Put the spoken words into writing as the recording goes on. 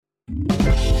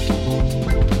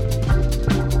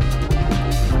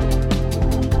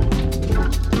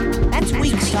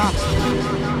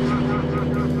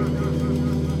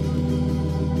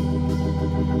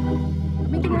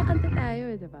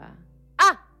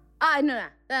No, no.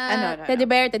 No. Teddy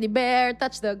bear,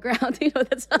 touch the ground. You know,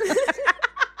 that's... What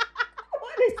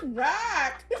is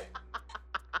that?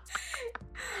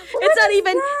 It's not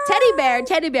even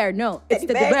teddy bear. No, it's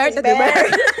teddy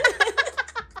bear.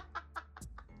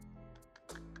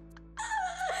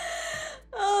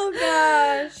 Oh,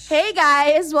 gosh. Hey,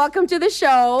 guys. Welcome to the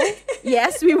show.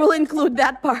 Yes, we will include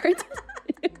that part.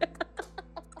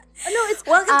 No, it's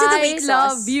Welcome to the week I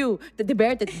sauce. love you. Teddy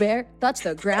bear, touch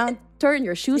the ground, turn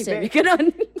your shoes in.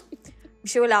 Ganon.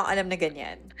 Sure, wala akong alam na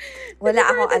ganyan. Wala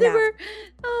akong Teddy alam. bear.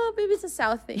 Oh, maybe it's a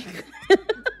South thing.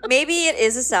 Maybe it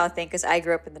is a South thing because I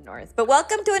grew up in the North. But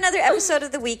welcome to another episode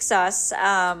of the Week Sauce.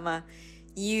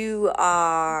 You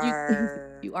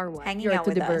are You are what? hanging You're out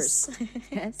with Teddy us. bears.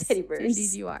 Yes, Teddy bears.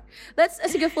 indeed you are. Let's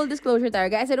sige, full disclosure tayo,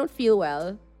 guys. I don't feel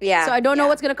well. Yeah. So I don't know yeah,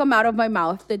 what's gonna come out of my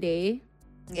mouth today.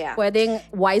 Yeah. Pwedeng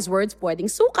wise words, pwedeng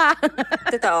suka.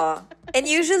 Totoo. And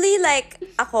usually, like,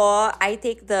 ako, I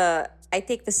take the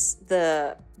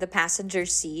passenger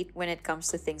seat when it comes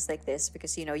to things like this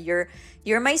because, you know, you're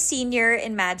my senior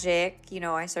in Magic. You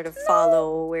know, I sort of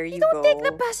follow where you Don't go. take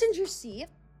the passenger seat.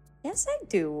 Yes, I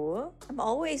do. I'm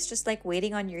always just like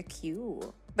waiting on your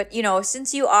cue. But, you know,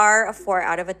 since you are a 4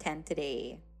 out of a 10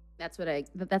 today. That's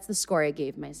the score I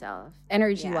gave myself.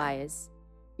 Energy-wise.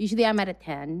 Usually I'm at a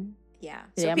 10. Yeah.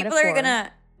 Today So I'm at a people are 4.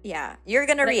 gonna, you're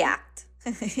gonna Like- react.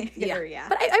 You're gonna react.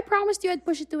 But I promised you I'd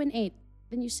push it to an 8.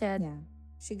 Then you said,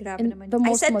 She grabe in naman. the I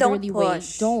most said don't motherly way,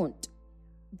 push. don't.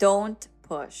 Don't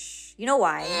push. You know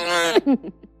why?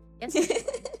 Yes.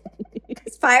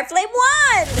 Because Fire Flame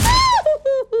won!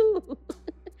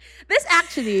 This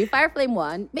actually, Fire Flame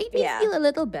 1, made me Yeah. feel a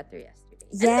little better yesterday.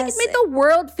 And, like, Yes. it made the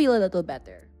world feel a little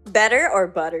better. Better or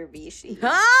butter, Bishi?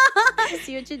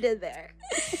 See what you did there.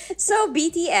 So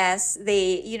BTS,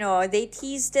 they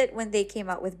teased it when they came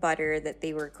out with Butter that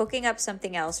they were cooking up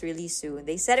something else really soon.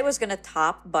 They said it was gonna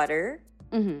top Butter.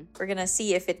 Mm-hmm. We're gonna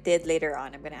see if it did later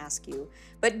on. I'm gonna ask you.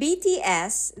 But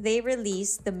BTS, they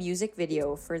released the music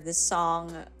video for this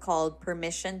song called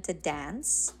Permission to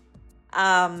Dance.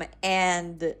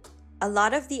 And a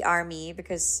lot of the ARMY,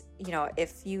 because, you know,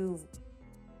 if you've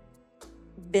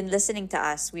been listening to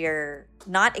us, we are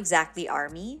not exactly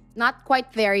ARMY. Not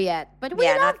quite there yet, but we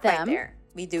love not them. quite there.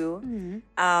 We do. Mhm.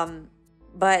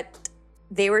 But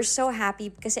they were so happy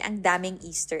because ang daming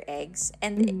Easter eggs.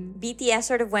 And BTS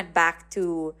sort of went back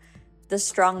to the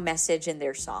strong message in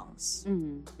their songs.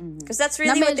 Because that's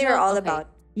really what they were all about.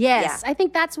 Yes, I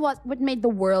think that's what made the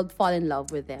world fall in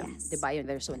love with them. Yes. Diba? Yun,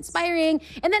 they're so inspiring.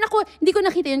 And then ako, hindi ko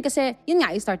nakita yun kasi, yun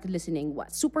nga, I started listening,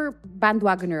 super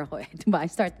bandwagoner ako eh. Diba? I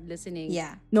started listening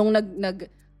Yeah. nung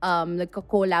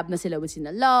nagka-collab na sila with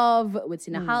sina Love, with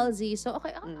sina Halsey. So,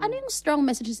 okay, ano yung strong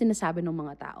messages sinasabi ng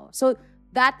mga tao? So,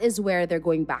 that is where they're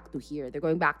going back to here. They're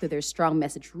going back to their strong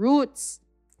message roots.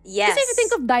 Yes. Kasi if you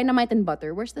think of Dynamite and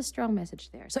Butter, where's the strong message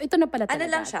there? So, ito na pala talaga.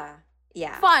 Ano lang siya?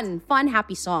 Yeah. Fun,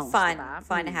 happy songs. Fun,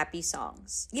 diba? happy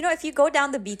songs. You know, if you go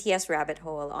down the BTS rabbit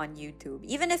hole on YouTube,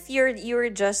 even if you're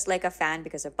just like a fan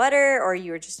because of Butter or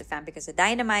you're just a fan because of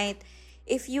Dynamite,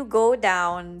 if you go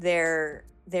down there,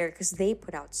 because they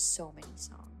put out so many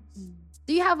songs.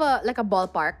 Do you have a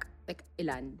ballpark? Like,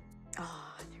 ilan?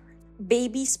 Oh, they were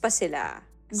babies pa sila.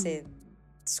 Kasi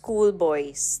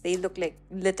schoolboys. They look like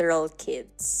literal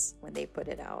kids when they put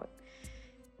it out.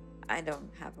 I don't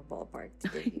have a ballpark to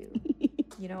give you.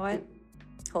 You know what?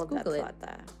 Hold Google that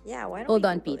thought. Yeah, why don't Hold we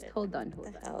on, Google Pete. it? Hold on.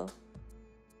 What the hell?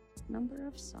 Number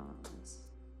of songs.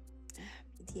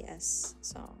 BTS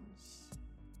songs.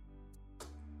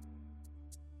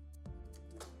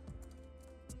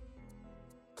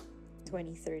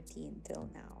 (2013) till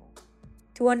now.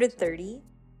 230?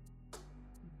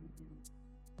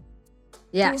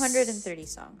 Yes. 230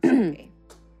 songs. Okay.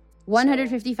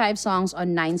 155 songs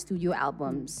on 9 studio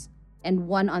albums and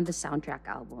 1 on the soundtrack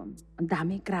album. Ang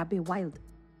dami, grabe, wild.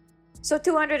 So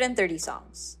 230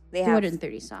 songs. They have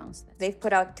 230 songs. they've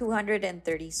put out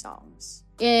 230 songs.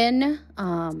 In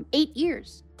 8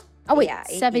 years. Oh wait, Yeah,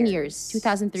 8 7 years. years.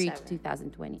 2003 to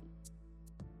 7. 2020.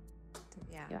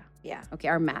 Yeah. Yeah. Okay,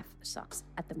 our math sucks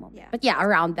at the moment. Yeah. But yeah,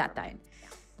 around that time.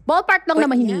 Ballpark lang But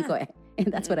naman hiningi yeah. ko eh.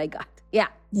 And that's what I got. Yeah.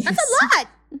 Yes. That's a lot.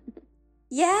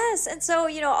 Yes, and so,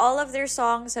 you know, all of their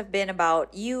songs have been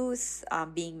about youth,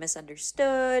 being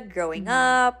misunderstood, growing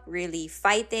up, really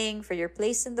fighting for your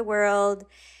place in the world.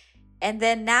 And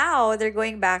then now they're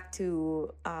going back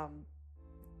to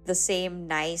the same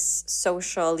nice,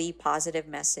 socially positive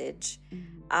message.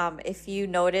 If you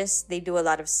notice, they do a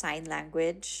lot of sign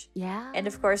language. Yeah. And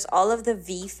of course, all of the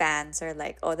V fans are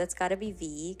like, oh, that's gotta be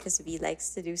V, because V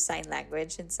likes to do sign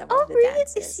language in some of the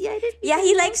dances. Yeah, I didn't Yeah, even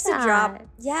he know likes to that. drop.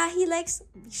 Yeah, he likes.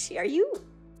 Are you?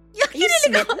 Yeah, you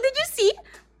kinilig ako. smitten? Did you see?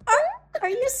 Are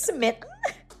smitten?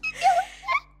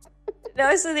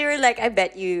 No, so they were like, I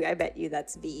bet you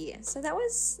that's B. So that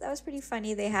was pretty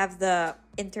funny. They have the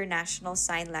international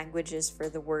sign languages for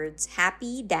the words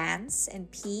happy, dance,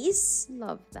 and peace.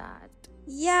 Love that.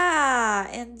 Yeah,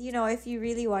 and if you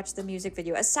really watch the music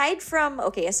video, aside from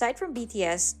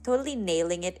BTS totally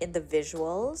nailing it in the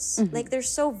visuals, like they're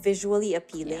so visually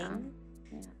appealing.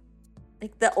 Yeah.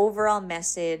 Like the overall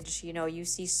message, you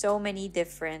see so many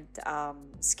different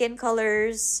skin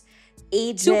colors,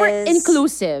 ages, Super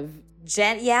inclusive.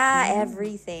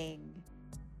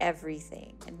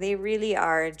 everything. And they really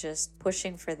are just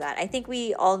pushing for that. I think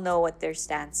we all know what their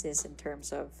stance is in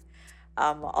terms of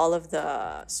all of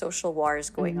the social wars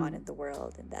going on in the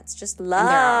world, and that's just love. And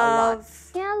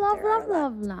there are a lot. Yeah, There are a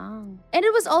lot. love. And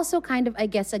it was also kind of, I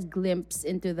guess, a glimpse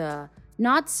into the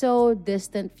not so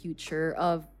distant future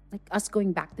of like us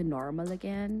going back to normal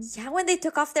again. Yeah, when they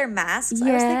took off their masks,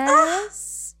 I was like,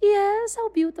 Yes, how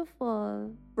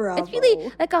beautiful. bravo. It's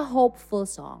really like a hopeful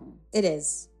song. It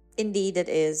is. Indeed, it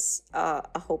is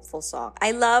a hopeful song.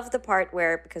 I love the part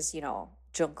where, because,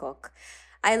 Jungkook,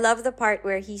 I love the part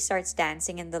where he starts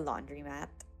dancing in the laundromat.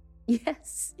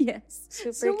 Yes.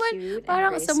 Super cute and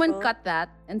Parang someone graceful. cut that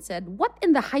and said, "What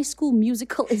in the High School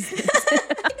Musical is this?"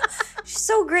 She's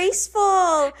so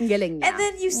graceful. Ang galing niya. And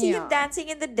then you see him Yeah. dancing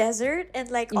in the desert, and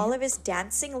like all of his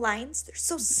dancing lines, they're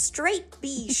so straight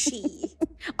B, she.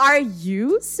 Are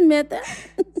you smitten?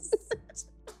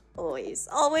 Always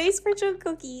for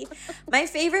Jungkookie. My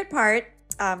favorite part,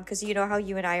 because you know how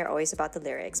you and I are always about the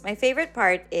lyrics. My favorite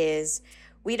part is,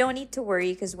 we don't need to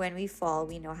worry because when we fall,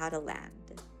 we know how to land.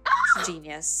 It's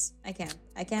genius. I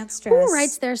can't stress. Who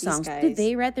writes their these songs? guys. Do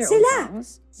they write their Sila. own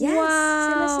songs? Yes.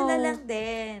 Wow. Sila lang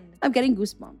din. I'm getting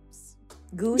goosebumps.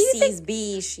 Goosey's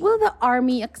B, she. Will the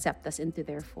army accept us into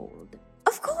their fold?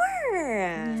 Of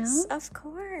course. Yeah? Of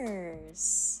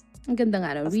course. Ang ganda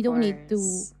nga nun. Of We don't need to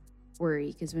course.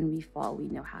 worry because when we fall, we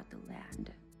know how to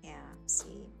land. Yeah,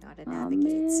 see, not to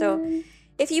navigate. So, Amen.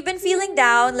 if you've been feeling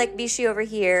down like Bishi over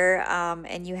here,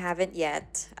 and you haven't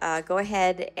yet, go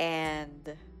ahead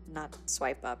and not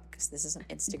swipe up because this is on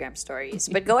Instagram stories,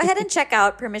 but go ahead and check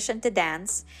out Permission to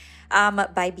Dance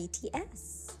by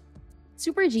BTS.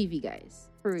 Super GV, guys.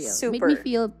 For real. Made Super. me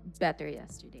feel better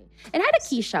yesterday. And I had a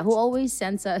Keisha who always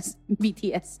sends us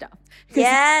BTS stuff. 'Cause-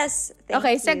 Yes.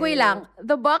 Okay, thank segue you. lang.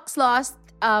 The Bucks lost,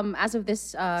 as of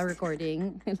this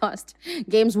recording, lost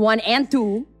games 1 and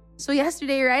 2. So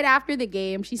yesterday, right after the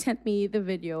game, she sent me the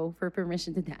video for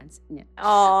Permission to Dance. Yeah.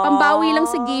 Aww. Pambawi lang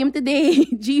sa game today.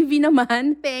 GV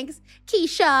naman. Thanks.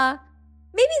 Keisha.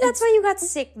 Maybe that's why you got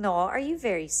sick, no? Are you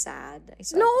very sad? I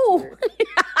saw No.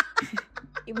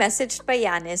 You messaged pa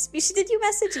Yanis. Bishi, did you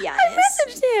message Yanis? I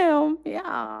messaged him.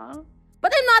 Yeah.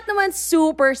 But I'm not naman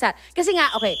super sad. Kasi nga,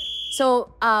 okay.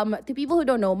 So, to people who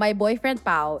don't know, my boyfriend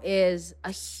Pao is a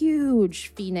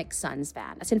huge Phoenix Suns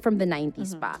fan. As in from the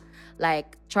 90s pa.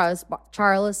 Like Charles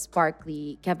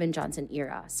Barkley, Kevin Johnson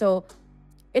era. So,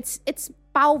 it's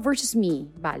Pao versus me,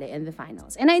 bale, in the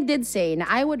finals. And I did say na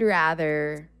I would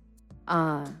rather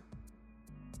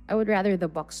the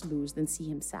Bucks lose than see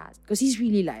him sad. Because he's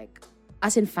really like,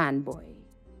 as in fanboy.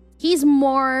 He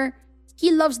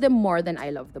loves them more than I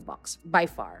love the Bucks, by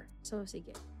far. So,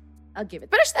 sige. I'll give it.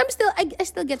 But I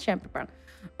still get syempre parang,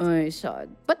 ay, sad.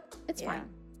 But it's Yeah. fine.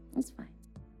 It's fine.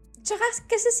 Tsaka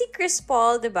kasi si Chris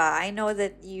Paul, diba? I know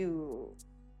that you're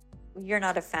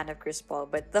not a fan of Chris Paul,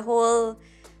 but the whole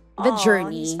The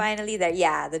journey. he's finally there.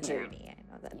 Yeah, the journey. I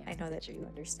know that. Yeah, I know the that you journey.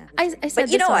 understand. I journey. said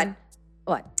but you this know on-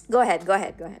 what? What? Go ahead.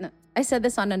 No, I said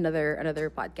this on another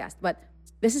podcast, but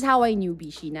this is how I knew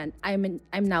Bishi na I'm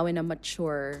now in a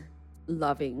mature,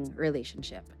 loving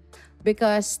relationship.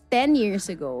 Because 10 years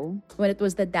ago, when it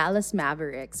was the Dallas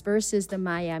Mavericks versus the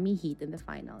Miami Heat in the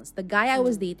finals, the guy I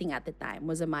was dating at the time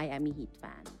was a Miami Heat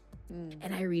fan. And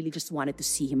I really just wanted to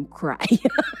see him cry.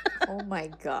 Oh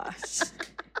my gosh.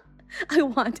 I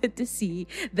wanted to see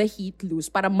the Heat lose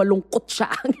para malungkot siya.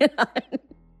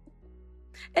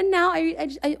 And now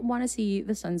I want to see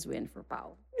the Suns win for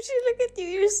Pau. She look at you.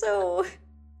 You're so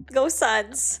go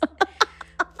Suns.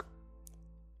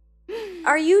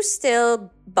 Are you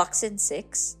still Bucks in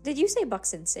 6? Did you say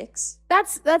Bucks in 6?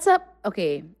 That's an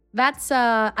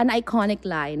iconic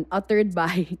line uttered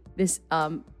by this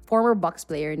former Bucks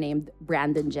player named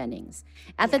Brandon Jennings.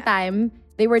 At the Yeah. time,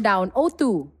 they were down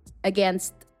 0-2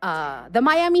 against the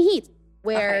Miami Heat,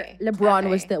 where Okay. LeBron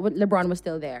Okay. was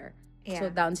still there. Yeah. So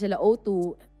down sila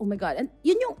 0-2. Oh my God. And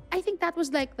yun yung, I think that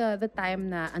was like the time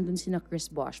na andun sina Chris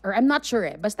Bosh. Or I'm not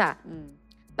sure basta.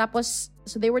 Tapos,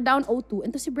 so they were down 0-2.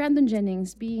 And to si Brandon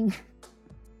Jennings being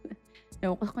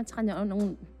Ewan ko sa kanya,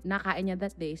 nung nakain niya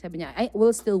that day, sabi niya,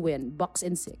 we'll still win. Bucks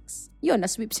in 6. Yun,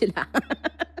 na-sweep sila.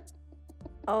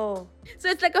 Oh. So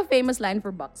it's like a famous line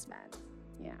for Bucks fans.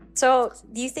 Yeah. So,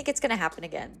 do you think it's gonna happen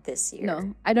again this year?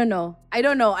 No, I don't know. I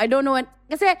don't know what.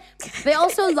 Kasi they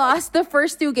also lost the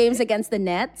first 2 games against the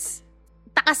Nets.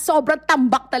 Sobrang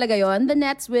tambak talaga yon. The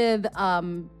Nets with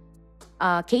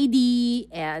KD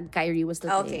and Kyrie was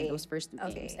still playing those first 2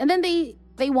 games. And then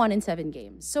they won in 7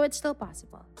 games. So it's still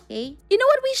possible. Okay? You know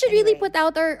what? We should really put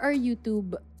out our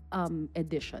YouTube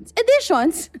editions.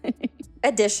 Editions?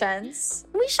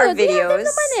 We should. Our videos? We have them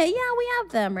naman eh. Yeah, we have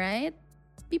them, right?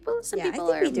 Some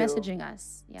people are messaging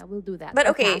us. Yeah, we'll do that. But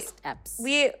okay, past eps.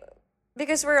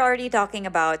 because we're already talking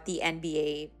about the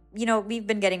NBA, you know, we've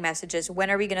been getting messages, when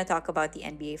are we gonna talk about the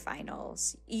NBA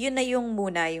finals? Yun na yung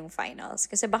muna yung finals.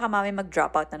 Kasi baka mami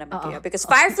mag-drop out na naman kayo. Because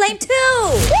Fireflame 2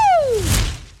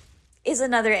 is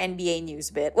another NBA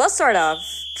news bit. Well, sort of.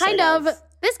 Kind of.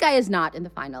 This guy is not in the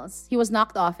finals. He was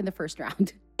knocked off in the first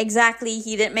round. Exactly.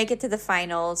 He didn't make it to the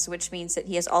finals, which means that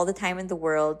he has all the time in the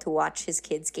world to watch his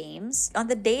kids' games. On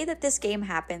the day that this game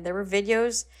happened, there were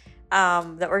videos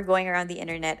that were going around the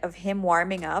internet of him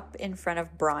warming up in front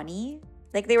of Bronny.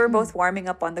 Like, they were both warming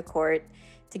up on the court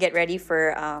to get ready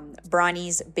for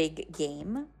Bronny's big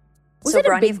game. Was it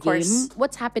Bronny, a big game?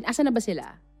 What's happened? Asan na ba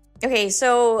sila? Okay,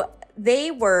 so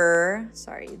they were...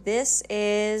 Sorry, this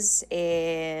is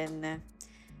in...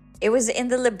 It was in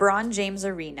the LeBron James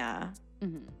Arena,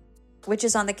 which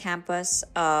is on the campus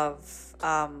of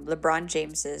LeBron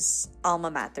James's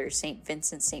alma mater, St.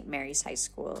 Vincent St. Mary's High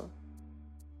School.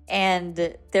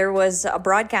 And there was a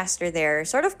broadcaster there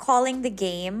sort of calling the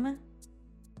game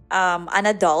an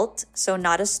adult, so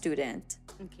not a student.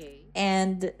 Okay.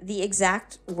 And the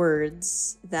exact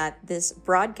words that this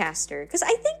broadcaster... Because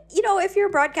I think, you know, if you're a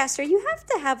broadcaster, you have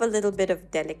to have a little bit of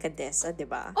delicadeza,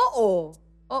 diba? Oo.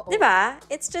 Diba?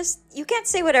 It's just, you can't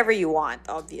say whatever you want,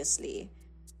 obviously.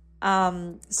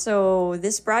 So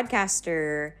this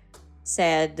broadcaster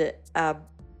said,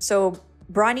 so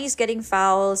Bronny's getting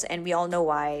fouls and we all know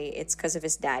why. It's because of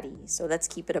his daddy. So let's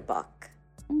keep it a buck.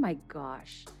 Oh my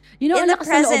gosh. You know, in the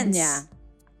presence niya.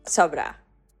 Sobra.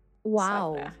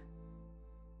 Wow. Sobra.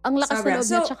 Ang lakas na loob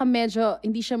niya, tsaka medyo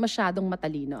hindi siya masyadong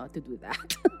matalino to do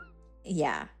that.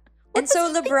 Yeah. And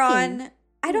so LeBron...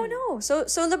 I don't know. So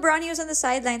LeBron, he was on the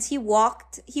sidelines. He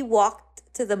walked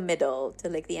to the middle, to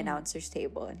like the announcer's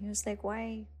table, and he was like,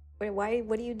 "Why?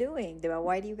 What are you doing?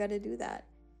 Why do you got to do that?"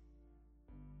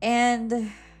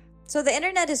 And so the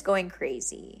internet is going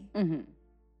crazy.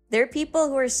 There are people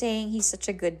who are saying he's such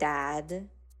a good dad,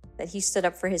 that he stood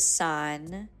up for his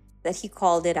son, that he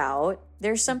called it out.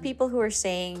 There's some people who are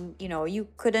saying, you know, you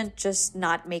couldn't just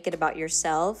not make it about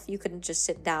yourself. You couldn't just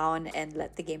sit down and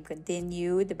let the game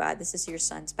continue. Diba? This is your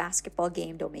son's basketball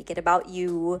game. Don't make it about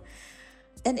you.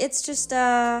 And it's just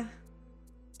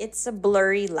it's a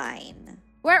blurry line.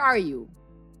 Where are you?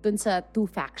 Dun sa 2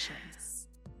 factions.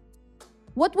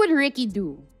 What would Ricky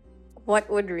do?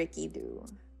 What would Ricky do?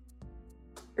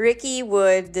 Ricky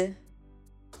would...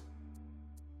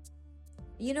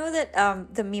 You know that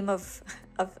the meme of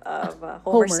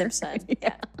Homer Simpson,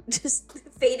 yeah, just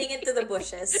fading into the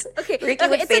bushes. Okay, Ricky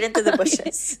would fade into the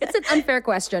bushes. It's an unfair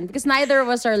question because neither of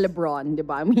us are LeBron,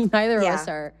 diba? I mean, neither of us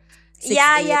are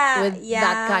 6'8" with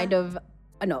that kind of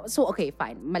So okay,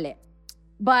 fine, mali.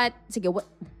 But sige,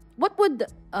 what would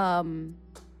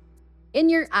in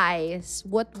your eyes,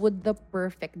 what would the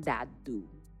perfect dad do?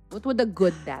 What would a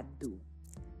good dad do?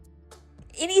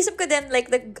 Iniisip ko din,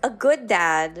 like, a good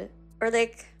dad, or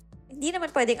like, hindi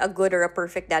naman pwedeng a good or a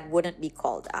perfect dad wouldn't be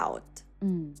called out.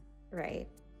 Right?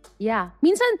 Yeah.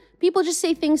 Minsan, people just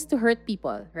say things to hurt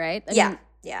people, right? I mean,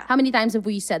 yeah. How many times have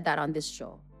we said that on this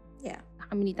show? Yeah.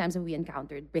 How many times have we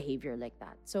encountered behavior like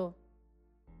that? So,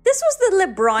 this was the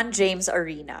LeBron James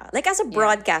Arena. Like, as a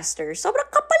broadcaster, sobrang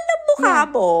kapal ng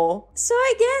mukha mo. So,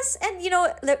 I guess, and you know,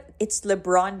 it's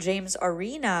LeBron James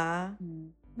Arena.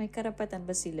 May karapatan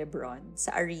ba si LeBron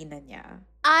sa arena niya?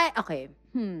 Okay.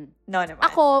 No naman.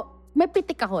 Ako, may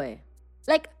pitik ako eh.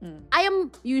 Like, I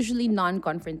am usually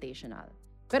non-confrontational.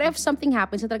 Pero if something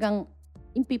happens na talagang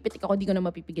impipitik ako, di ko na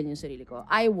mapipigil yung sarili ko,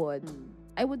 I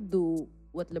would do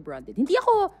what LeBron did. Hindi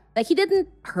ako, like, he didn't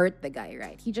hurt the guy,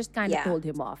 right? He just kind of told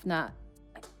him off na,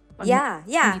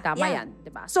 hindi tama yan,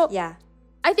 diba? So,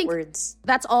 I think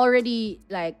that's already,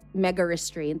 like, mega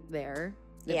restraint there.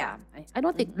 Diba? Yeah. I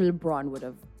don't think LeBron would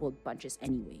have pulled punches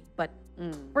anyway. But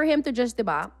for him to just,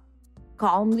 diba,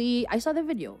 calmly, I saw the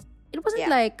video. It wasn't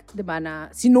like, diba, na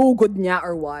sinugod niya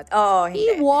or what. Oh,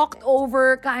 he walked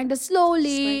over kind of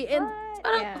slowly. Like,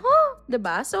 and,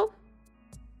 diba? So,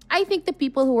 I think the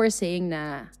people who were saying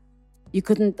na you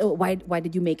couldn't, why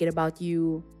did you make it about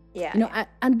you? Yeah. You know,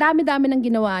 ang dami-dami ng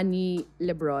ginawa ni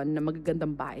LeBron na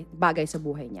magagandang bagay sa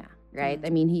buhay niya, right? I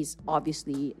mean, he's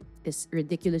obviously this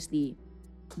ridiculously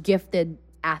gifted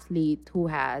athlete who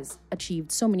has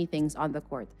achieved so many things on the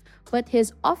court. But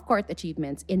his off-court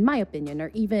achievements, in my opinion,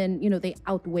 are even, you know, they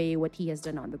outweigh what he has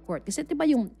done on the court. Kasi diba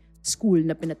yung school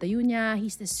na pinatayo niya,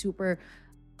 he's this super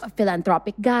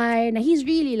philanthropic guy, na he's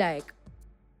really like,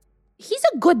 he's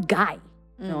a good guy.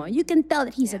 No, you can tell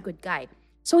that he's a good guy.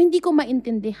 So hindi ko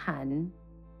maintindihan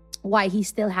why he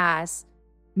still has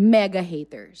mega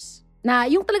haters. Na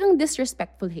yung talagang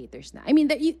disrespectful haters na. I mean,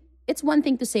 it's one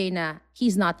thing to say na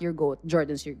he's not your GOAT,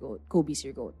 Jordan's your GOAT, Kobe's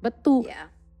your GOAT. But to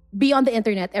be on the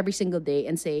internet every single day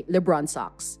and say LeBron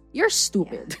sucks, you're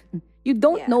stupid. You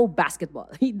don't know basketball.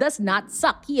 He does not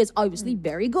suck. He is obviously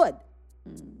very good.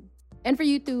 And for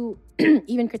you to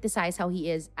even criticize how he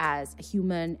is as a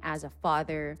human, as a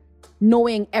father,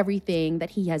 knowing everything that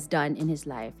he has done in his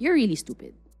life, you're really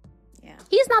stupid. Yeah.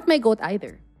 He's not my GOAT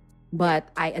either. But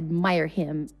I admire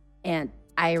him and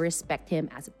I respect him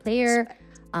as a player,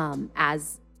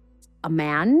 as a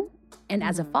man, and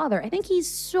as a father. I think he's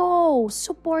so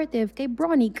supportive kay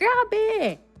Bronny.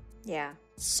 Grabe! Yeah.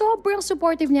 Sobrang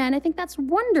supportive niya, and I think that's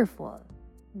wonderful.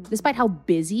 Despite how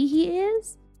busy he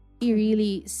is, he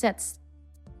really sets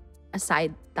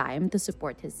aside time to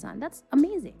support his son. That's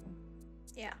amazing.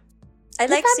 Yeah. I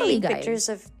like seeing pictures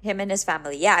of him and his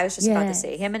family. Yeah, I was just about to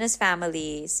say. Him and his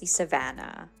family, si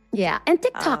Savannah. Yeah, and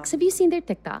TikToks. Have you seen their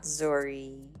TikToks?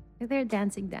 Zori. They're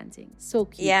dancing. So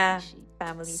cute. Yeah,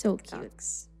 family so TikToks.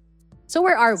 Cute. So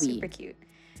where are we? Super cute.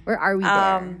 Where are we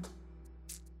there?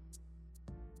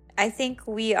 I think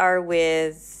we are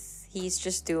with, he's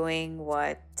just doing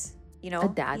what, you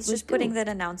know, he's just putting that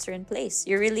announcer in place.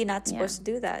 You're really not supposed to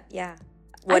do that. Yeah.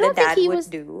 What a dad would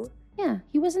do. Yeah,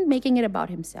 he wasn't making it about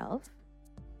himself.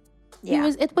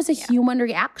 Yeah. It was a human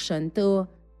reaction to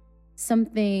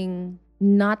something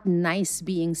not nice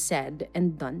being said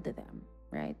and done to them,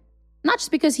 right? Not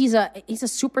just because he's a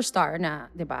superstar na,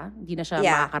 'di ba? Hindi na siya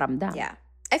makakaramdam. Yeah.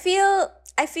 I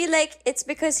feel like it's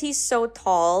because he's so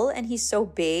tall and he's so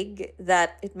big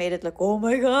that it made it like, oh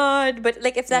my God. But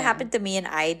like if that happened to me and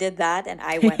I did that and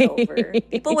I went over,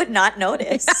 people would not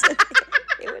notice.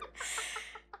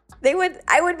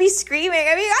 I would be screaming.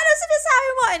 I mean, ano sinasabi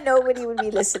mo? And nobody would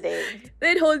be listening.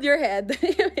 They'd hold your head.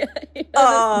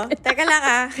 Oh, teka lang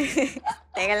ah.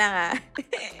 Teka lang ah.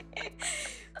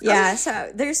 Yeah,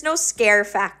 so there's no scare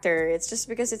factor. It's just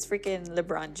because it's freaking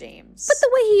LeBron James. But the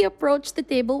way he approached the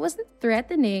table wasn't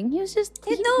threatening. He was just,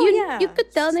 you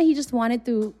could tell that he just wanted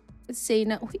to say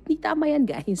na, hindi tama yan,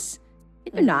 guys.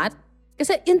 You're not.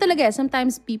 Kasi yun talaga,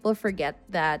 sometimes people forget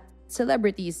that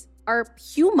celebrities are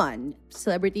human.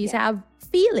 Celebrities have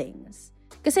feelings.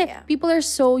 Kasi people are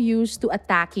so used to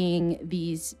attacking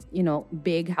these, you know,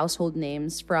 big household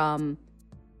names from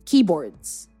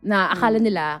keyboards na akala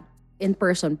nila in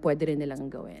person pwede rin nilang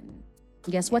gawin.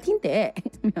 Guess what? Hindi.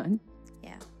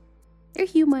 Yeah. They're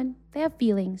human. They have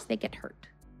feelings. They get hurt.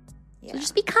 Yeah. So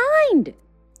just be kind.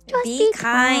 Just be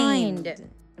kind.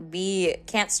 We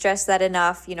can't stress that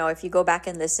enough. You know, if you go back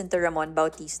and listen to Ramon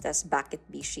Bautista's Bakit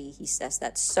Bishi, he says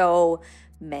that so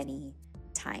many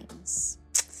times.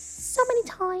 So many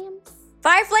times.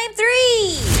 Fire Flame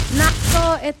 3! Nako,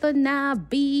 ito na,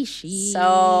 Bishi.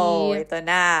 So, ito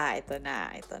na.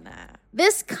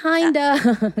 This kinda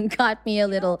got me a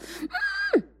little...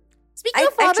 Speaking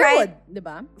of fatherhood,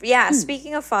 diba? Yeah,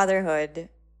 speaking of fatherhood,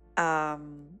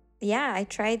 I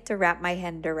tried to wrap my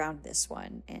hand around this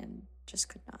one and just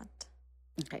could not.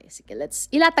 Okay, sige, let's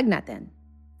ilatag natin.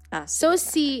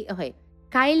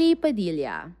 Kylie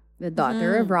Padilla, the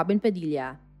daughter of Robin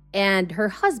Padilla, and her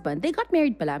husband, they got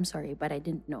married pala, I'm sorry, but I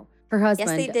didn't know. Her husband...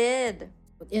 Yes, they did.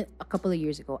 A couple of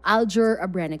years ago, Aljur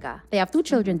Abrenica. They have 2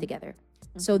 children together.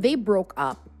 So they broke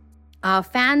up.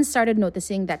 Fans started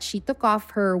noticing that she took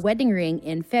off her wedding ring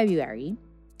in February.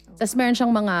 Tapos meron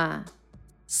siyang mga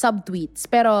subtweets,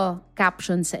 pero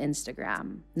captions sa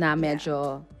Instagram na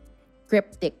medyo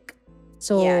cryptic.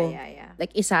 So,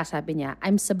 like isa sabi niya,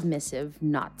 I'm submissive,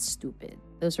 not stupid.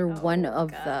 Those are one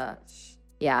of the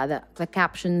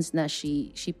captions na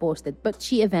she posted. But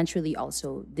she eventually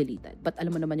also deleted. But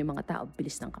alam mo naman yung mga tao,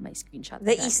 bilis ng kamay, screenshot.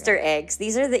 The Easter eggs.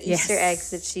 These are the Easter eggs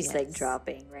that she's like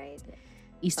dropping, right?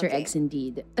 Easter eggs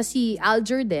indeed. Tapos si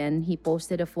Aljur then, he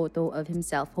posted a photo of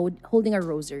himself holding a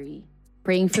rosary,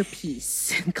 praying for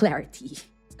peace and clarity.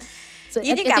 So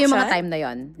ito yung mga time na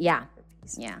yon. Yeah.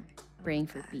 Praying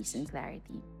for peace and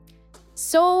clarity.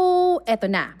 So, eto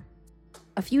na.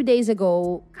 A few days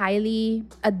ago, Kylie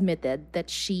admitted that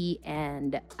she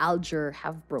and Aljur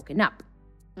have broken up.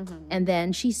 And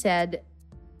then she said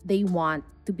they want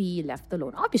to be left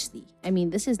alone. Obviously. I mean,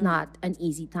 this is not an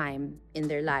easy time in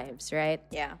their lives, right?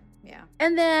 Yeah. Yeah.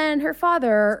 And then her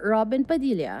father, Robin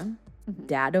Padilla,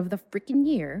 dad of the freaking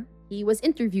year, he was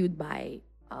interviewed by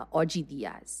Ogie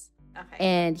Diaz. Okay.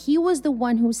 And he was the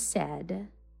one who said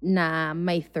na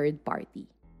may third party.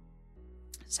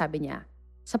 Sabi niya,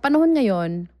 sa panahon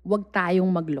ngayon, huwag tayong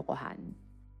maglokohan.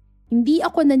 Hindi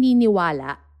ako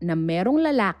naniniwala na merong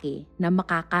lalaki na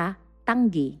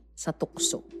makakatanggi sa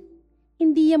tukso.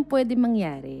 Hindi yan pwede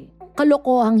mangyari.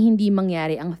 Kalokohang hindi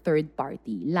mangyari ang third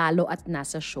party, lalo at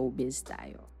nasa showbiz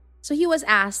tayo. So he was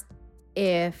asked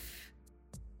if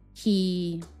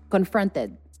he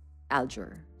confronted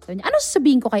Aljur. Sabi niya, ano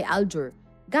sasabihin ko kay Aljur?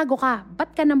 Gago ka,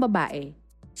 ba't ka ng babae?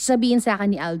 Sabihin sa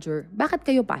akin ni Aljur, bakit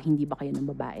kayo pa? Hindi ba kayo ng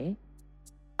babae?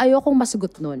 Ayokong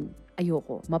masugot nun.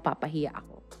 Ayoko, mapapahiya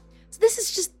ako. So this is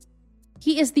just,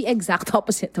 he is the exact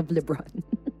opposite of LeBron.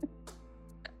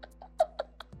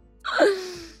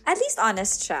 At least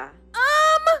honest siya.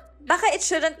 Baka it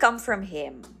shouldn't come from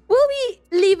him. Will we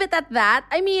leave it at that?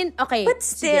 I mean, okay. But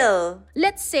still. Sige.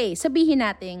 Let's say, sabihin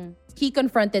natin, he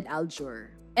confronted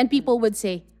Aljur. And people would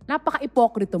say,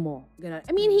 napaka-ipokrito mo. Ganun.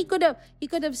 I mean, he could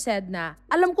have said na,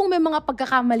 alam kong may mga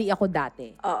pagkakamali ako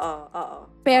dati. Oo.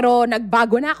 Pero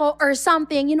nagbago na ako or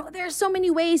something. You know, there are so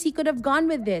many ways he could have gone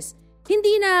with this.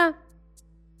 Hindi na,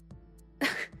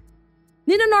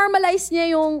 nino-normalize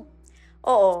niya yung,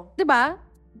 Oo. diba?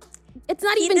 It's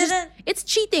not even just, it's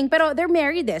cheating, pero they're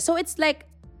married eh. So it's like,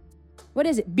 what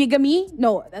is it? Bigamy?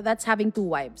 No, that's having two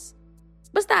wives.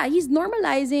 Basta, he's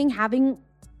normalizing having...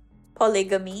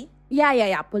 Polygamy?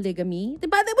 Yeah, polygamy.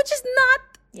 Diba? Which is not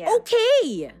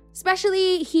okay.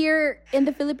 Especially here in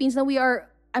the Philippines, now we are,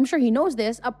 I'm sure he knows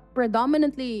this, a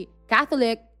predominantly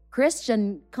Catholic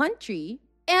Christian country.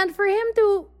 And for him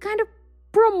to kind of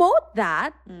promote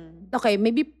that, okay,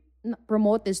 maybe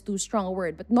promote is too strong a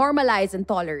word, but normalize and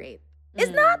tolerate is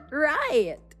not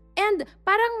right. And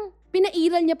parang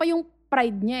pinairal niya pa yung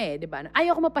pride niya eh, di ba?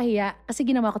 Ayaw ko mapahiya kasi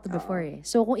ginawa ko to before eh.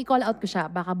 So kung i-call out ko siya,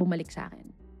 baka bumalik sa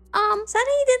akin. Sana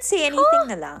he didn't say anything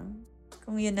na lang.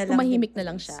 Kung yun na lang. Kumahimik na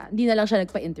lang siya. Hindi na lang siya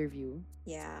nagpa-interview.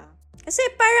 Yeah. Kasi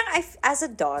parang as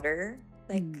a daughter,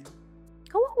 like...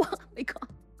 Kawawa.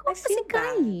 Kawawa si feel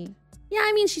bad. Kylie. Yeah,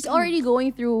 I mean, she's already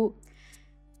going through...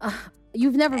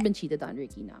 you've never been cheated on,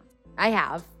 Ricky, no? I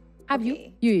have. Have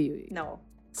Okay. you? You. No.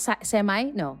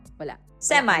 Semi? No, wala.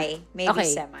 Semi. Maybe Okay.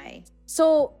 semi.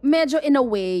 So, medyo in a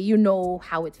way, you know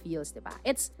how it feels, diba?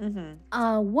 It's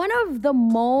one of the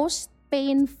most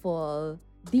painful,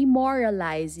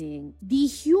 demoralizing,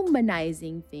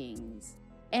 dehumanizing things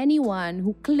anyone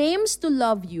who claims to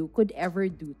love you could ever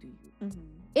do to you.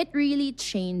 It really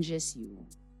changes you.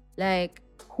 Like,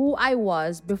 who I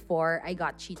was before I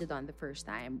got cheated on the first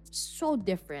time, so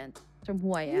different from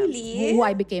who I am. Really? Who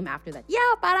I became after that.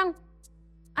 Yeah, parang,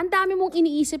 ang dami mong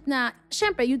iniisip na,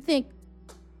 syempre, you'd think,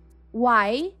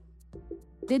 why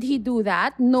did he do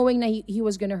that knowing na he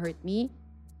was gonna hurt me?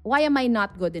 Why am I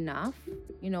not good enough?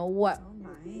 You know, what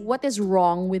is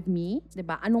wrong with me?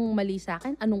 Diba? Anong mali sa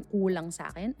akin? Anong kulang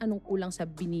sa akin? Anong kulang sa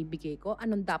binibigay ko?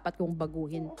 Anong dapat kong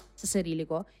baguhin sa sarili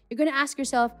ko? You're gonna ask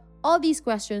yourself all these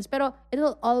questions, pero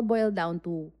it'll all boil down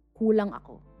to, kulang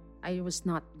ako. I was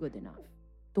not good enough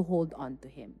to hold on to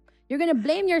him. You're gonna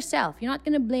blame yourself. You're not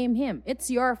gonna blame him. It's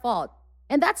your fault.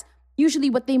 And that's usually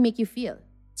what they make you feel.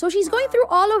 So she's going through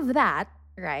all of that,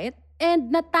 right?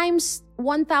 And na times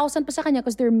 1,000 pa sa kanya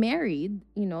because they're married.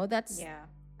 You know, that's... Yeah.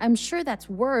 I'm sure that's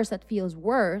worse. That feels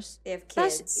worse. They have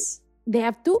kids. They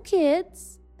have 2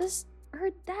 kids.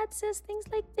 Her dad says things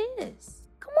like this.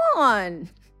 Come on.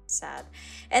 Sad.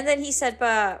 And then he said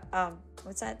pa,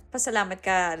 what's that? Pasalamat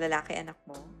ka, lalaki anak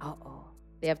mo. Oo.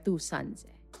 They have 2 sons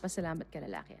eh. Pasalamat ka,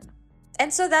 lalaki anak.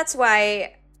 And so that's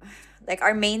why, like,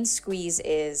 our main squeeze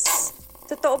is,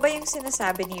 totoo ba yung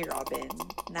sinasabi ni Robin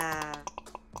na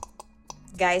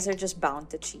guys are just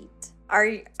bound to cheat?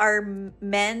 Are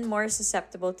men more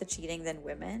susceptible to cheating than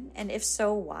women? And if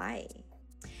so, why?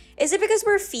 Is it because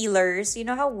we're feelers? You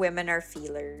know how women are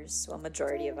feelers? Well,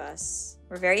 majority of us.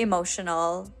 We're very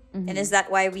emotional. And is that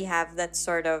why we have that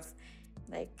sort of,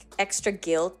 like, extra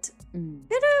guilt?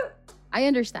 Pero, I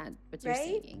understand what you're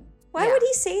right? saying. Why would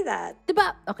he say that?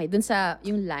 Diba, okay, dun sa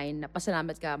yung line na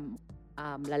pasalamat ka,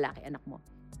 lalaki anak mo.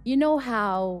 You know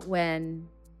how when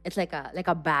it's like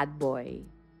a bad boy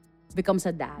becomes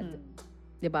a dad.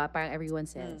 Diba? Parang everyone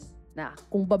says na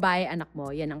kung babae anak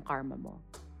mo, yan ang karma mo.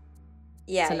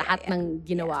 Yeah. Sa lahat ng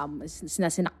ginawa mo,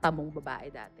 sinakta mong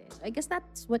babae dati. So I guess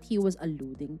that's what he was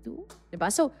alluding to.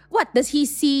 Diba? So what? Does he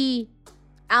see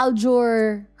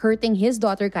Aljur hurting his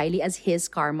daughter Kylie as his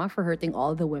karma for hurting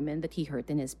all the women that he hurt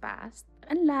in his past?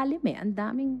 Ang lalim eh. Ang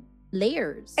daming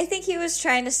layers. I think he was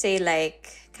trying to say, like,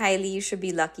 Kylie, you should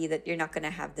be lucky that you're not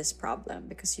gonna have this problem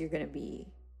because you're gonna be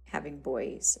having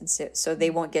boys, and so they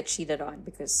won't get cheated on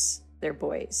because they're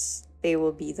boys. They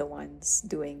will be the ones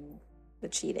doing the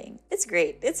cheating. It's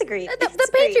great. It's a great. The it's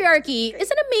great. patriarchy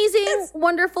is an amazing,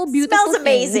 wonderful, beautiful Smells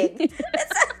thing. amazing.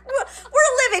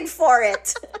 We're living for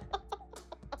it.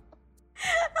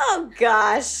 Oh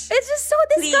gosh. It's just so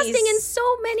disgusting Please. in so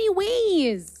many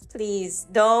ways. Please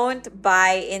don't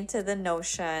buy into the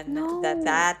notion No.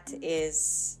 that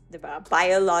is diba,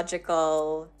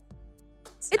 biological.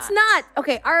 It's not.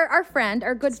 Okay, our friend,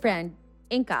 our good friend,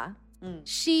 Inka, Mm.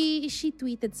 she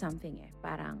tweeted something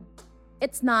parang,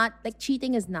 it's not, like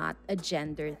cheating is not a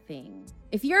gender thing.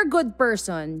 If you're a good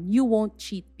person, you won't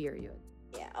cheat, period.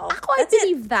 Yeah. Oh, Ako, I that's it.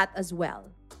 believe that as well.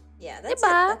 Yeah, that's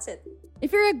Diba? it. That's it. If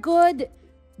you're a good,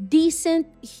 decent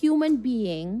human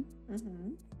being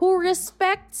Mm-hmm. who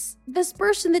respects this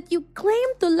person that you claim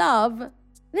to love,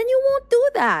 then you won't do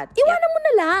that. Iwanan mo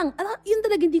na lang. Yun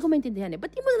talaga hindi ko maintindihan Ba't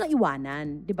di mo na lang iwanan?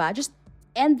 Diba? Just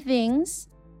end things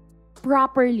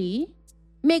properly.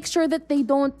 Make sure that they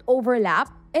don't overlap.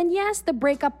 And yes, the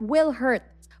breakup will hurt.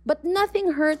 But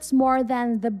nothing hurts more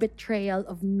than the betrayal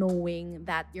of knowing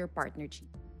that your partner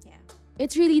cheated. Yeah.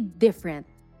 It's really different.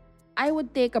 I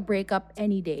would take a breakup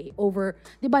any day over,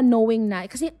 di ba, knowing na,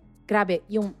 kasi grabe,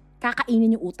 yung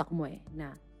kakainin yung utak mo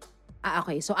na,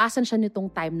 okay, so asan siya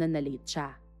nitong time na na-late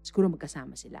siya? Siguro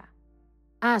magkasama sila.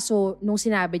 So nung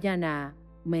sinabi niya na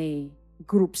may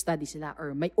group study sila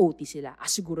or may OT sila,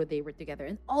 siguro they were together.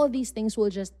 And all these things will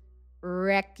just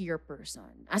wreck your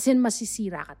person. As in,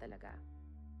 masisira ka talaga.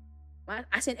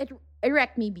 As in, it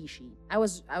wrecked me, Bishi. I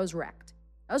was wrecked.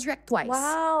 I was wrecked twice.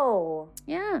 Wow.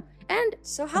 Yeah. And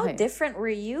So how okay. different were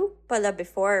you pala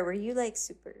before? Were you like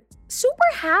super super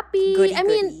happy. goody I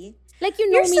mean, goody? like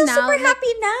you know You're me still now. super like,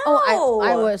 happy now. Oh,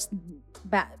 I was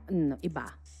no,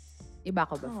 iba. Iba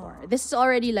ko before. Oh. This is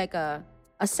already like a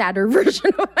sadder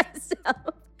version of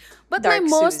myself. But Dark my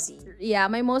most Susie.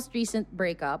 my most recent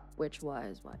breakup, which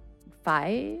was what,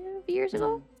 5 years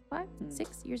ago? 5?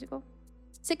 6 years ago?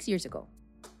 6 years ago.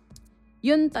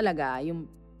 Yun talaga, yung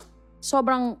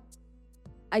sobrang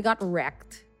I got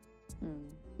wrecked.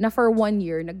 Na for 1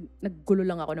 year, naggulo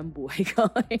lang ako ng buhay ko.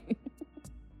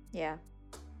 Yeah.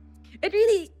 It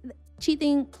really,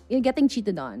 getting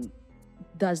cheated on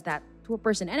does that to a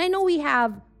person. And I know we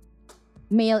have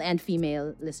male and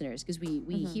female listeners because we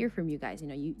hear from you guys. You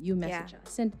know, you message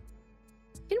us. And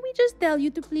can we just tell you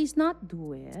to please not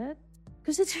do it?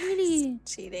 Because it's really,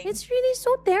 Cheating. it's really so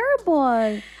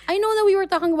terrible. I know that we were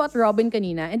talking about Robin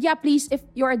kanina. And yeah, please, if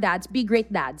you're dads, be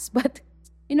great dads. But,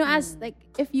 you know, as like,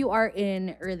 if you are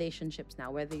in relationships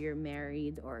now, whether you're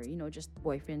married or, you know, just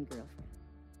boyfriend, girlfriend.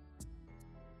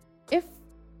 If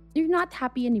you're not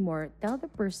happy anymore, tell the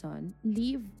person,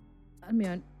 leave,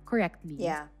 correctly.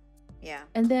 Yeah. Yeah.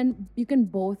 And then you can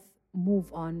both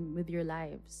move on with your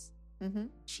lives. Mm-hmm.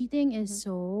 Cheating is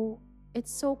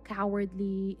it's so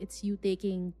cowardly. It's you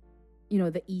taking, you know,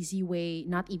 the easy way,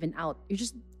 not even out. You're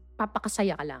just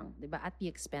papakasaya ka lang, diba? At the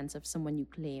expense of someone you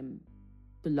claim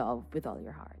to love with all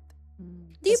your heart.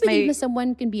 Do you believe that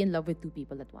someone can be in love with two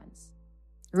people at once?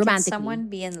 Romantically. Can someone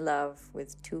be in love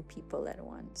with two people at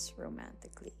once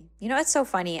romantically? You know, it's so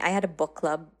funny. I had a book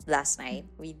club last night.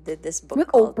 We did this book With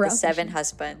called Oprah? The Seven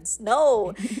Husbands.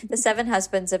 No, The Seven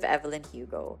Husbands of Evelyn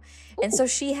Hugo. And so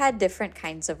she had different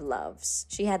kinds of loves.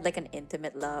 She had like an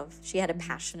intimate love. She had a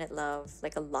passionate love,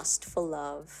 like a lustful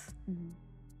love.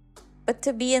 But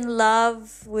to be in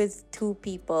love with two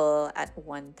people at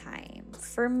one time,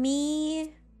 for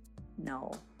me,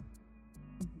 no.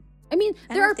 I mean,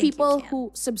 I there don't are think you people can.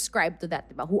 who subscribe to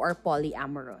that, diba? Who are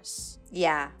polyamorous.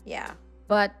 Yeah, yeah.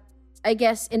 But I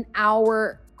guess in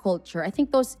our culture, I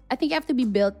think you have to be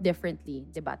built differently,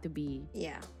 diba? To be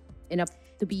Yeah.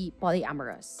 to be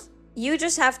polyamorous. You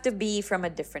just have to be from a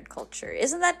different culture.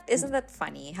 Isn't that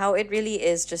funny? How it really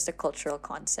is just a cultural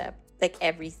concept. Like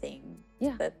everything.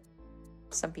 Yeah. That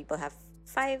some people have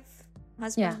 5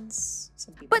 husbands.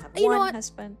 Some people But have you know one what?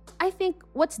 husband. I think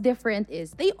what's different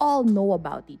is they all know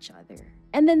about each other.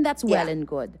 And then that's well Yeah. and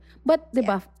good. But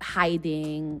diba,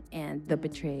 hiding and the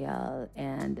betrayal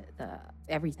and the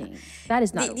everything. That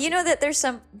is not okay. You know that there's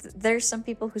some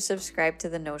people who subscribe to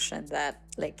the notion that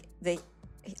like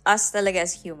us talaga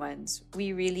as humans,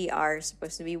 we really are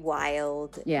supposed to be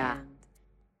wild. Yeah. And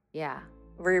Yeah.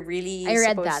 we're really I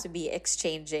read supposed that. to be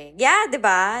exchanging. Yeah,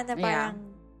 diba? Na Yeah.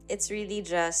 parang it's really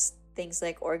just things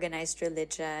like organized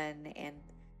religion and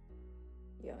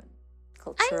yun,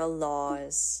 cultural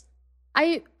laws.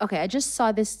 I just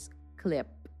saw this clip.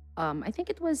 I think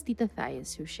it was Tita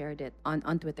Thais who shared it on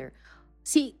Twitter.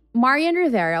 See, Marian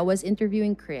Rivera was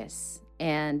interviewing Chris,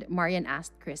 and Marian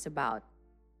asked Chris about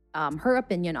her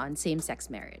opinion on same-sex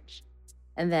marriage.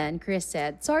 And then Chris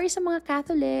said, sorry sa mga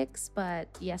Catholics, but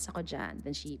yes ako dyan.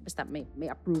 Then she, basta may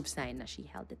approve sign na she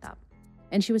held it up.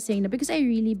 And she was saying na because I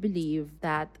really believe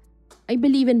that, I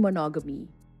believe in monogamy.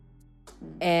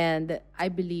 And I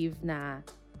believe na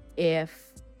if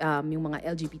yung mga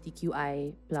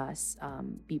LGBTQI plus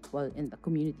people in the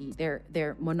community,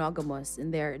 they're monogamous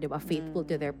and they're diba, faithful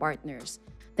to their partners,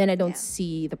 then I don't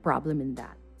see the problem in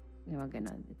that. Diba,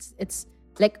 ganon. It's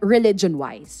like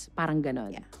religion-wise, parang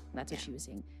ganon. Yeah. That's what she was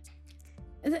saying.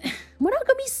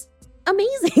 Monogamy's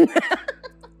amazing.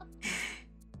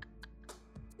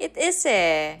 It is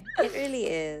It really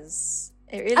is.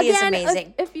 It really is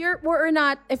amazing. If you're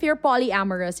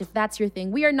polyamorous, if that's your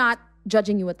thing, we are not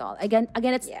judging you at all. Again,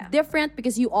 it's different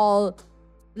because you all,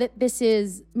 this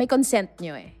is, may consent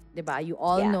nyo eh. Diba? You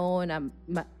all know na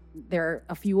there are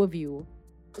a few of you.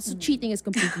 So cheating is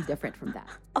completely different from that.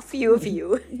 A few of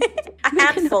you. A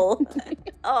handful.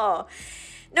 Oh.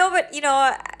 No, but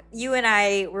you and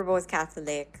I were both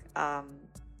Catholic.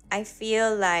 I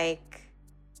feel like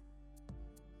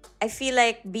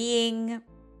being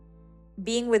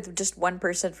with just one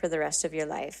person for the rest of your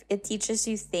life, it teaches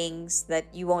you things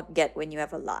that you won't get when you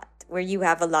have a lot. Where you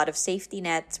have a lot of safety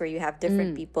nets, where you have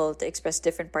different people to express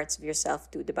different parts of yourself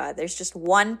to, diba? There's just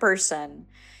one person.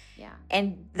 Yeah.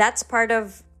 And that's part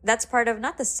of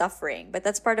not the suffering, but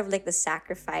that's part of like the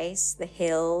sacrifice, the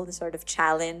hill, the sort of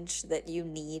challenge that you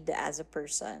need as a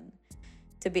person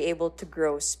to be able to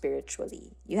grow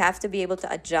spiritually. You have to be able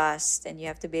to adjust, and you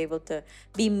have to be able to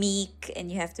be meek,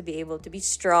 and you have to be able to be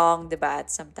strong, diba,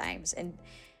 sometimes. And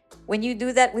when you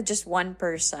do that with just one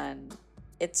person,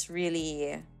 it's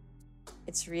really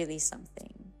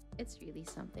something. It's really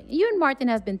something. You and Martin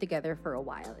have been together for a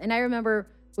while. And I remember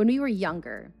when we were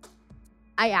younger,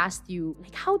 I asked you,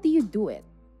 like, how do you do it?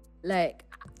 Like,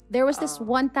 there was this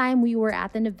one time we were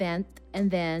at an event, and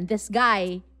then this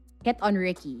guy hit on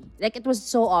Ricky. Like, it was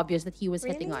so obvious that he was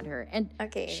hitting on her. And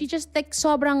she just, like,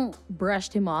 sobrang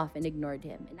brushed him off and ignored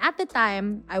him. And at the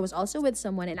time, I was also with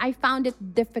someone, and I found it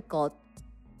difficult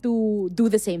to do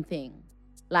the same thing.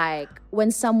 Like,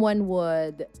 when someone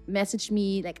would message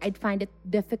me, like, I'd find it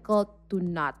difficult to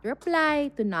not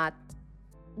reply, to not,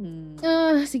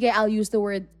 sige, I'll use the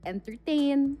word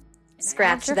entertain.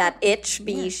 Scratch that itch,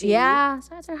 Bishi. Yeah.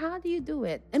 So I asked her, how do you do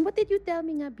it? And what did you tell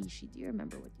me nga, Bishi? Do you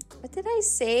remember what you told me? What did I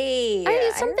say?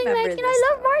 Something like,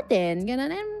 I love Martin.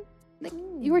 Ganun. And like,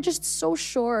 you were just so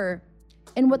sure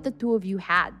in what the two of you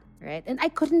had, right? And I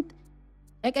couldn't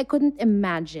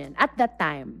imagine at that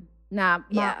time na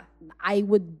I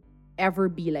would ever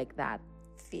be like that.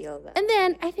 Feel that. And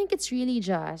then I think it's really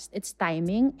it's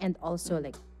timing, and also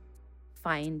like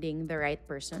finding the right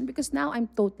person, because now I'm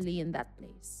totally in that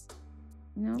place.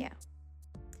 You know? Yeah.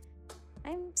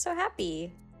 I'm so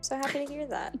happy. So happy to hear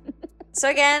that. So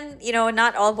again,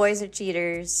 not all boys are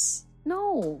cheaters.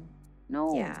 No.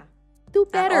 Yeah. Do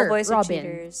better, not all boys Robin. are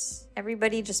cheaters.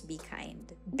 Everybody just be kind.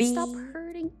 Stop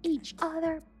hurting each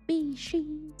other. Be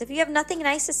she. If you have nothing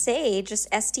nice to say,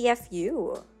 just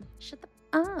STFU. Shut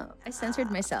up. I censored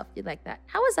myself. You like that?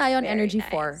 How was I on Very Energy nice.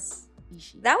 4?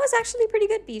 That was actually pretty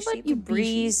good, Bishi. But We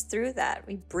breezed through that.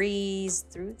 We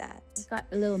Got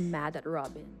a little mad at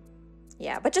Robin.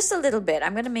 Yeah, but just a little bit.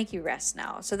 I'm gonna make you rest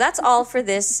now. So that's all for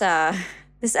this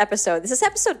this episode. This is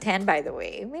episode 10, by the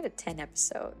way. We made it 10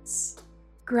 episodes.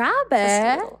 Grab Just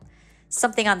a it. little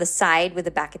something on the side with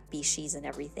the back at Bishis and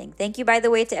everything. Thank you, by the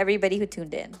way, to everybody who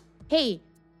tuned in. Hey,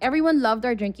 everyone loved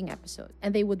our drinking episode,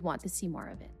 and they would want to see more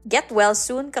of it. Get well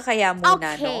soon ka kaya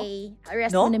muna, Okay.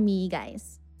 Rest No? muna me,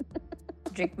 guys.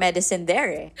 Drink medicine there,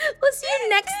 eh. We'll see you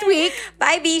next week.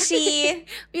 Bye, Bishi.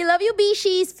 We love you,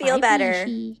 Bishis. Feel Bye, better.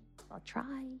 Bishi. I'll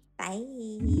try.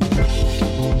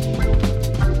 Bye.